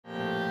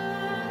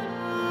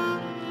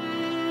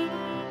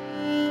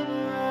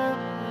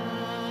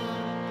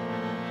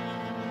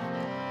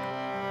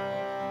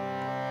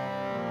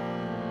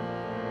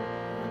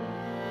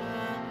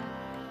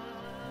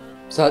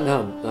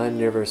Satnam, I'm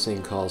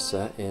Nirvair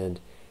Khalsa, and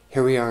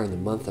here we are in the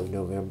month of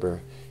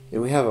November,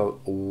 and we have a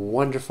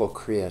wonderful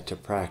Kriya to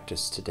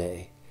practice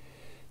today.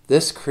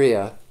 This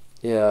Kriya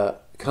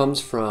comes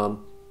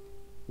from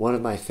one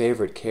of my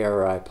favorite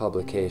KRI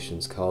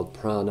publications called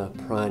Prana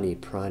Prani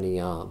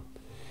Pranayam,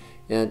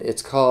 and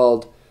it's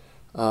called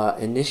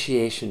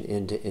Initiation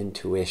into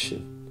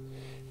Intuition.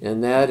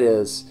 And that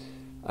is,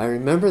 I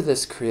remember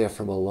this Kriya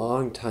from a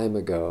long time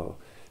ago.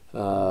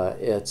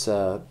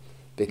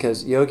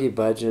 Because Yogi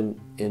Bhajan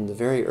in the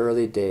very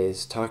early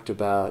days talked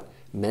about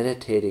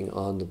meditating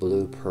on the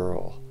blue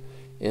pearl.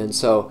 And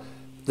so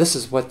this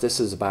is what this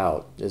is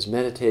about, is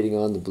meditating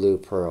on the blue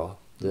pearl,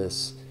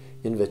 this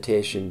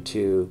invitation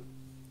to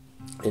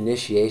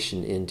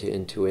initiation into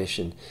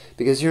intuition.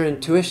 Because your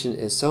intuition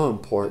is so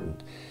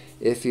important.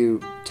 If you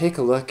take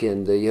a look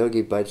in the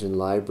Yogi Bhajan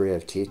library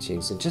of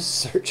teachings and just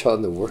search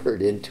on the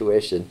word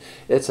intuition,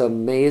 it's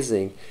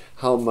amazing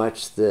how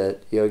much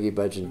that Yogi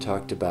Bhajan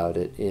talked about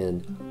it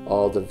in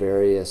all the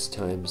various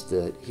times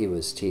that he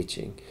was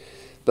teaching.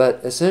 But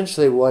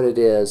essentially what it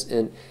is,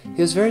 and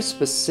he was very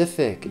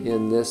specific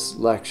in this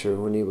lecture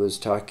when he was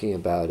talking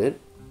about it,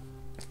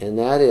 and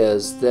that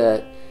is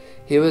that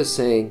he was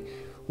saying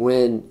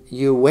when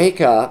you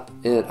wake up,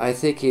 and I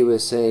think he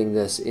was saying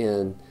this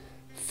in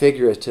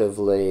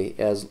figuratively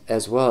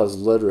as well as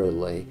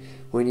literally,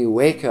 when you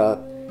wake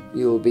up,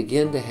 you will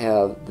begin to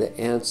have the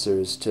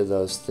answers to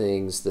those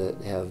things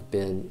that have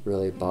been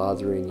really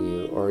bothering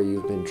you or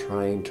you've been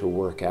trying to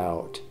work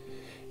out.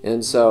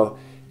 And so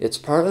it's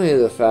partly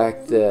the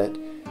fact that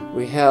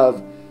we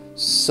have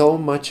so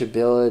much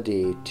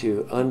ability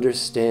to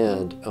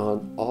understand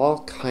on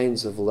all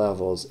kinds of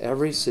levels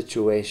every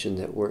situation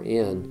that we're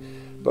in,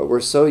 but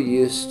we're so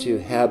used to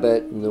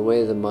habit and the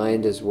way the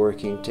mind is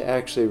working to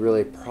actually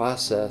really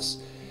process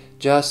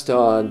just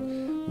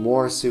on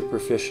more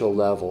superficial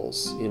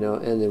levels,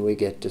 and then we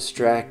get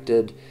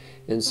distracted.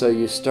 And so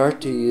you start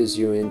to use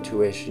your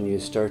intuition, you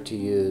start to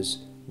use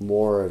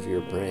more of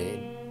your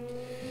brain.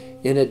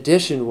 In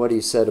addition, what he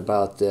said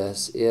about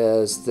this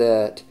is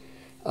that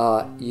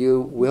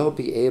you will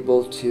be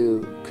able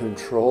to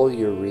control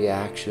your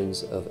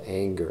reactions of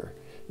anger.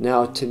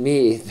 Now, to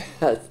me,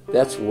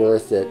 that's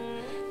worth it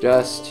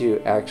just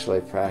to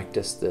actually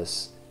practice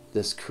this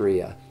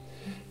Kriya,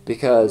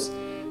 because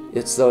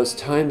it's those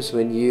times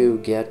when you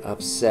get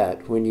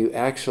upset, when you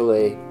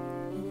actually,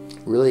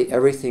 really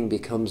everything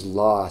becomes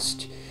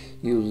lost.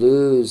 You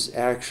lose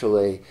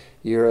actually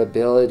your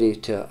ability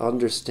to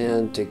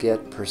understand, to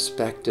get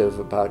perspective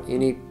about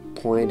any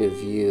point of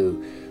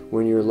view,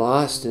 when you're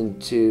lost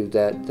into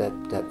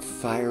that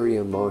fiery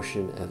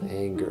emotion of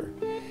anger.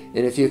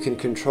 And if you can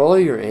control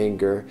your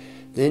anger,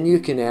 then you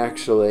can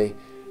actually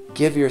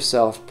give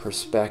yourself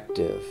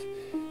perspective.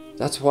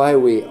 That's why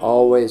we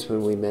always,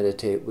 when we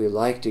meditate, we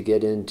like to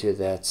get into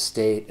that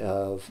state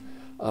of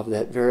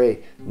that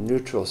very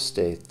neutral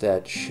state,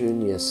 that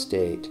shunya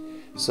state,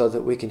 so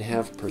that we can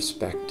have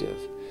perspective.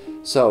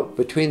 So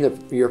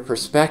between your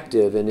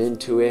perspective and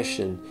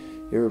intuition,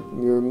 you're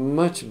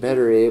much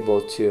better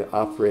able to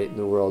operate in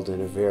the world in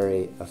a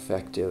very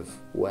effective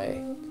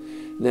way.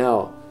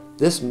 Now,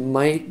 this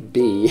might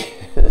be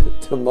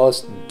the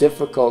most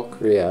difficult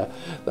Kriya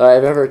that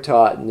I've ever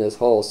taught in this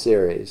whole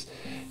series.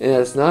 And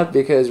it's not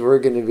because we're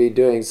going to be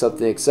doing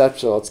something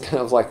exceptional. It's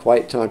kind of like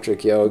white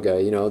tantric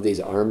yoga, these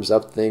arms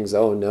up things.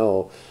 Oh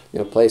no,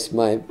 place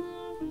my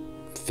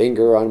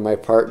finger on my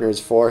partner's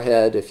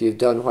forehead. If you've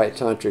done white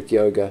tantric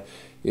yoga,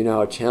 you know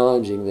how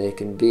challenging they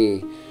can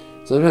be.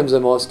 Sometimes the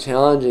most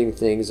challenging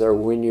things are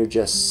when you're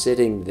just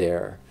sitting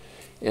there.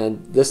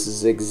 And this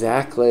is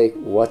exactly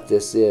what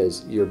this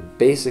is. You're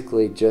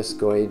basically just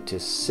going to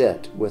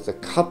sit with a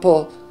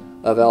couple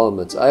of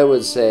elements. I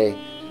would say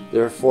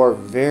there are 4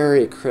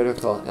 very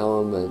critical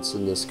elements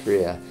in this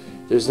Kriya.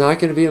 There's not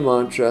going to be a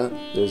mantra.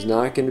 There's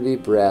not going to be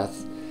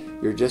breath.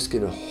 You're just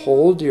going to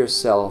hold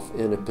yourself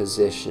in a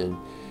position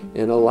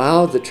and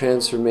allow the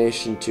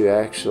transformation to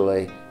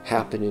actually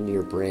happen in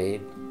your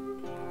brain.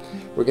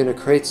 We're going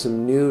to create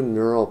some new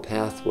neural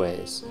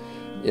pathways.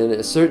 In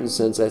a certain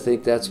sense, I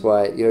think that's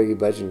why Yogi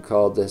Bhajan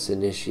called this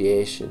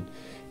initiation.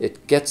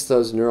 It gets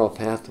those neural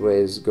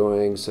pathways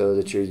going so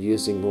that you're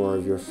using more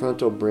of your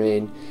frontal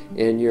brain,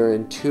 and your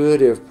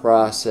intuitive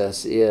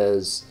process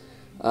is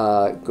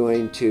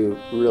going to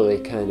really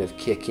kind of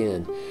kick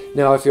in.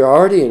 Now, if you're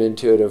already an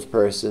intuitive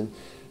person,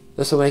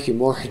 this will make you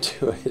more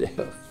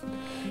intuitive.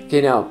 Okay,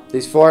 now,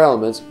 these 4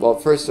 elements, well,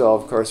 first of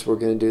all, of course, we're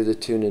going to do the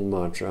tune-in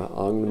mantra,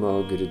 Om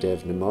Namo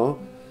Gurudev Namo,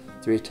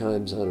 3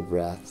 times on a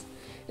breath.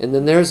 And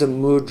then there's a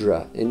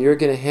mudra, and you're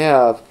going to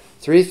have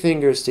 3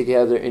 fingers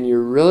together, and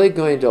you're really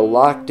going to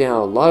lock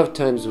down. A lot of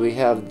times we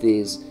have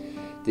these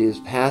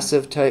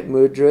passive type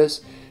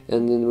mudras,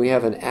 and then we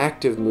have an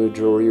active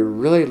mudra where you're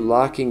really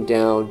locking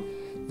down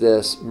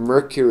this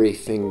Mercury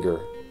finger,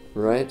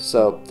 right?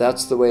 So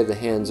that's the way the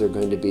hands are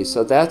going to be.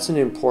 So that's an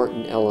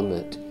important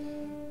element.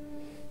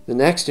 The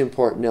next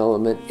important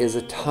element is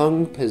a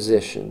tongue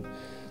position.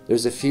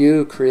 There's a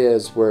few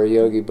kriyas where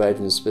Yogi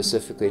Bhajan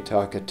specifically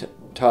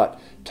taught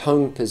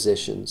tongue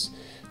positions.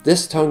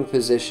 This tongue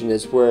position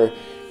is where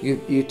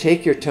you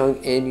take your tongue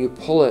and you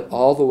pull it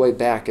all the way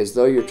back as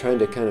though you're trying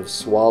to kind of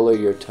swallow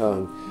your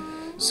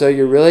tongue. So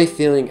you're really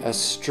feeling a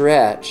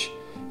stretch.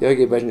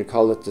 Yogi Bhajan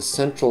called it the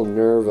central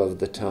nerve of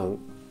the tongue.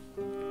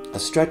 A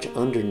stretch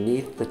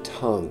underneath the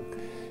tongue.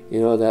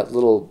 You know, that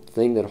little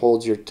thing that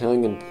holds your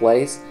tongue in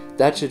place?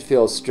 That should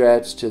feel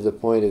stretched to the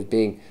point of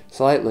being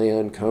slightly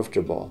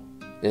uncomfortable,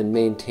 and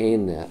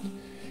maintain that.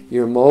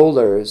 Your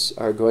molars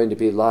are going to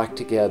be locked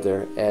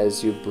together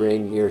as you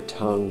bring your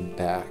tongue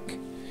back.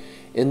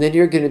 And then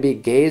you're going to be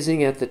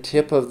gazing at the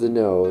tip of the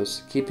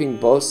nose, keeping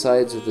both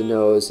sides of the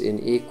nose in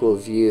equal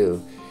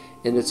view.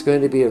 And it's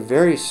going to be a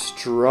very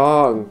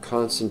strong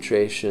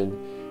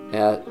concentration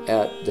at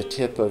the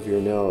tip of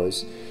your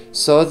nose,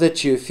 so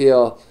that you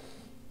feel,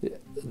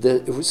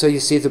 so you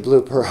see the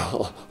blue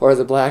pearl or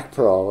the black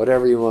pearl,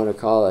 whatever you want to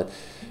call it.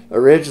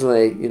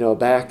 Originally, you know,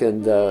 back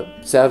in the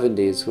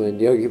 70s when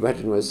Yogi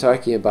Bhajan was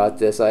talking about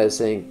this, I was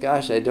saying,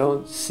 gosh, I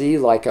don't see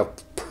like a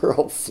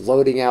pearl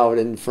floating out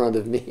in front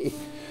of me.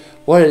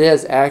 What it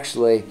is,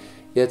 actually,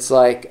 it's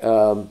like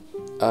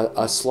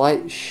a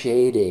slight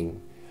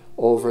shading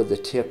over the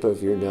tip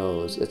of your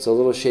nose. It's a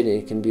little shading.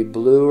 It can be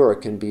blue or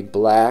it can be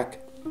black.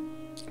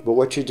 But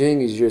what you're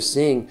doing is you're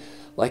seeing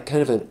like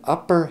kind of an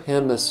upper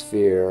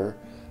hemisphere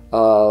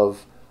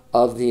of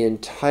the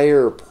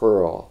entire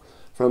pearl.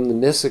 From the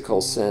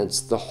mystical sense,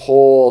 the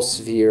whole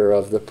sphere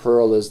of the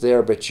pearl is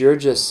there, but you're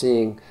just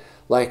seeing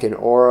like an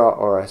aura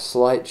or a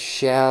slight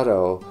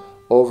shadow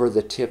over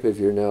the tip of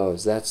your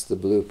nose. That's the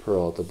blue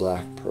pearl, the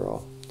black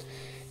pearl.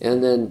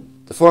 And then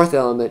the fourth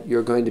element,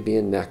 you're going to be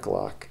in neck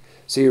lock.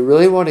 So you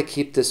really want to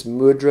keep this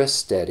mudra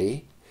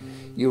steady.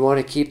 You want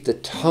to keep the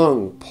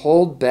tongue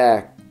pulled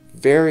back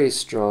very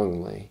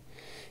strongly.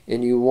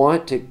 And you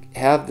want to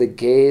have the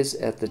gaze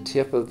at the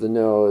tip of the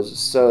nose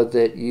so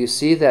that you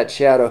see that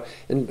shadow.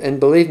 And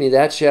believe me,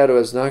 that shadow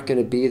is not going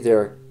to be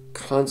there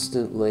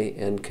constantly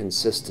and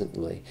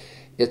consistently.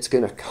 It's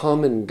going to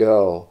come and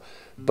go.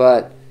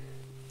 But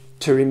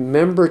to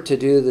remember to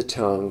do the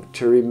tongue,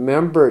 to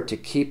remember to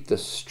keep the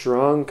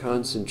strong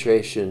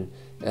concentration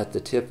at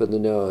the tip of the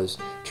nose,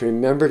 to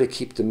remember to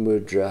keep the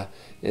mudra,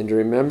 and to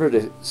remember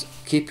to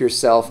keep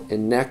yourself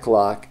in neck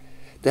lock,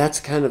 that's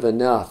kind of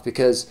enough,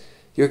 because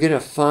you're going to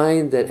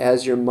find that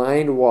as your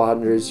mind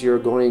wanders, you're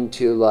going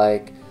to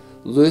like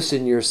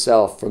loosen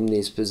yourself from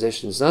these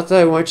positions. Not that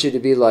I want you to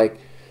be like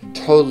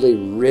totally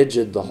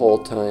rigid the whole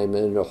time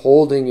and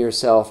holding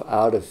yourself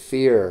out of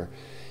fear.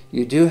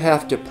 You do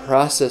have to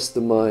process the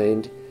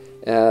mind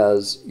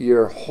as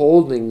you're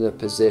holding the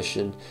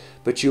position,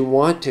 but you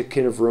want to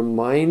kind of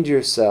remind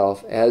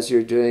yourself as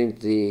you're doing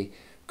the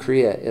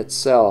Kriya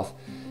itself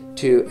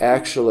to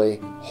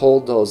actually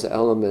hold those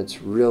elements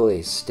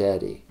really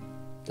steady.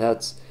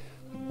 That's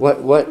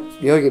what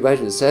Yogi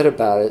Bhajan said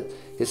about it.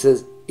 He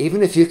says,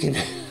 even if you can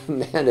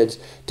manage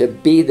to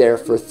be there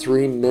for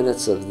 3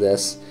 minutes of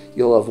this,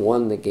 you'll have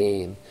won the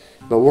game.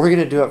 But we're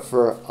going to do it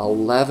for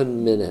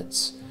 11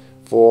 minutes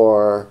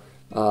for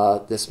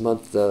this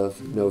month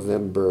of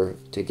November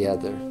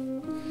together.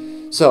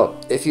 So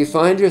if you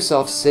find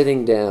yourself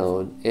sitting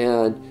down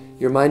and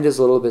your mind is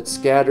a little bit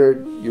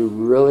scattered, you're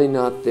really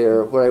not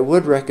there, what I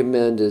would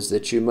recommend is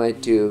that you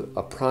might do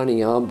a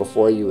pranayama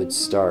before you would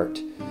start.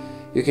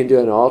 You can do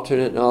an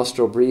alternate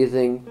nostril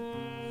breathing.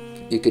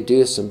 You could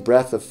do some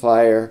breath of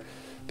fire,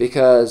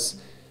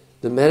 because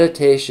the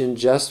meditation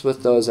just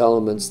with those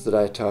elements that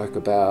I talk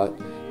about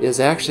is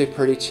actually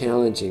pretty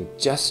challenging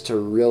just to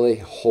really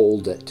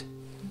hold it.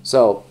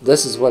 So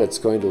this is what it's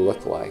going to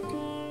look like.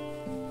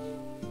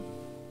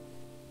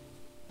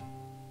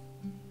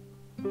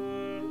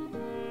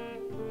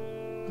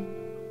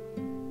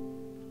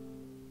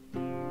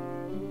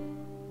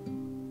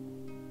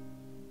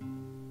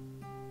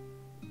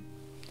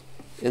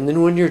 And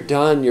then when you're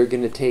done, you're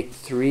going to take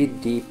 3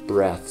 deep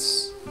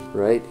breaths,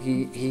 right?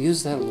 He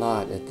used that a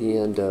lot at the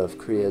end of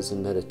Kriyas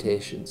and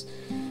meditations.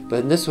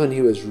 But in this one,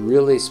 he was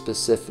really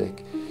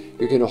specific.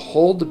 You're going to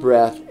hold the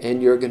breath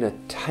and you're going to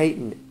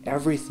tighten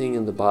everything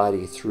in the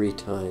body 3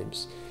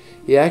 times.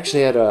 He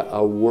actually had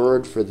a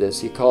word for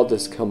this. He called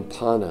this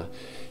kampana.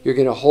 You're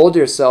going to hold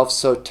yourself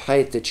so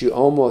tight that you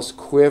almost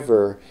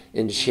quiver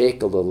and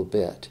shake a little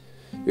bit.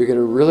 You're going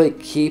to really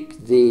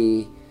keep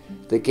the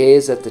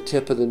gaze at the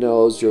tip of the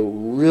nose. You'll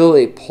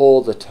really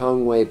pull the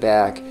tongue way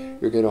back.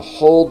 You're going to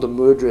hold the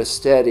mudra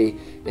steady,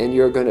 and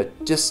you're going to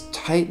just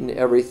tighten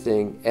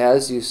everything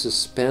as you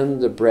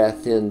suspend the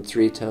breath in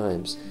 3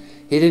 times.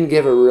 He didn't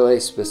give a really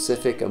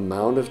specific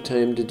amount of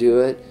time to do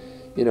it.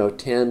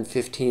 10,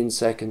 15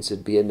 seconds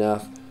would be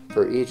enough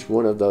for each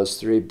one of those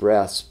 3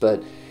 breaths.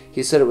 But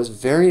he said it was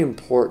very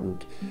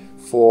important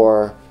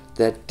for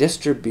that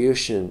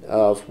distribution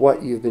of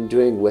what you've been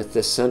doing with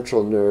the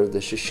central nerve, the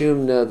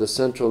Sushumna, the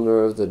central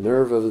nerve, the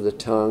nerve of the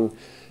tongue,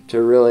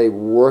 to really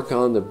work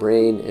on the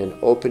brain and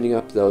opening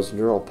up those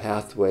neural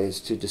pathways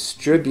to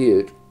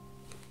distribute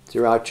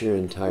throughout your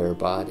entire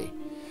body.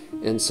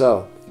 And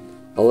so,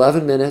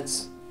 11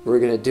 minutes, we're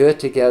going to do it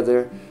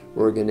together.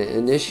 We're going to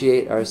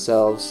initiate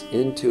ourselves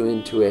into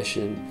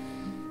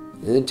intuition.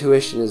 And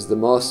intuition is the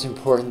most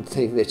important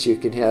thing that you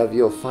can have.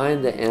 You'll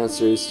find the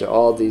answers to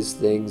all these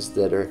things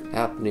that are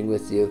happening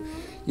with you.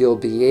 You'll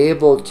be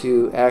able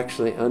to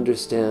actually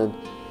understand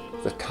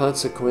the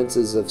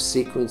consequences of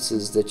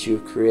sequences that you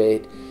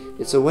create.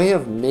 It's a way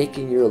of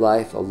making your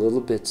life a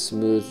little bit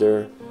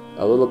smoother,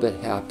 a little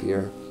bit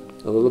happier,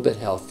 a little bit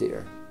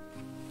healthier.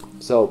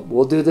 So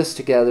we'll do this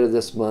together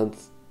this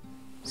month.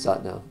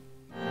 Sat Nam.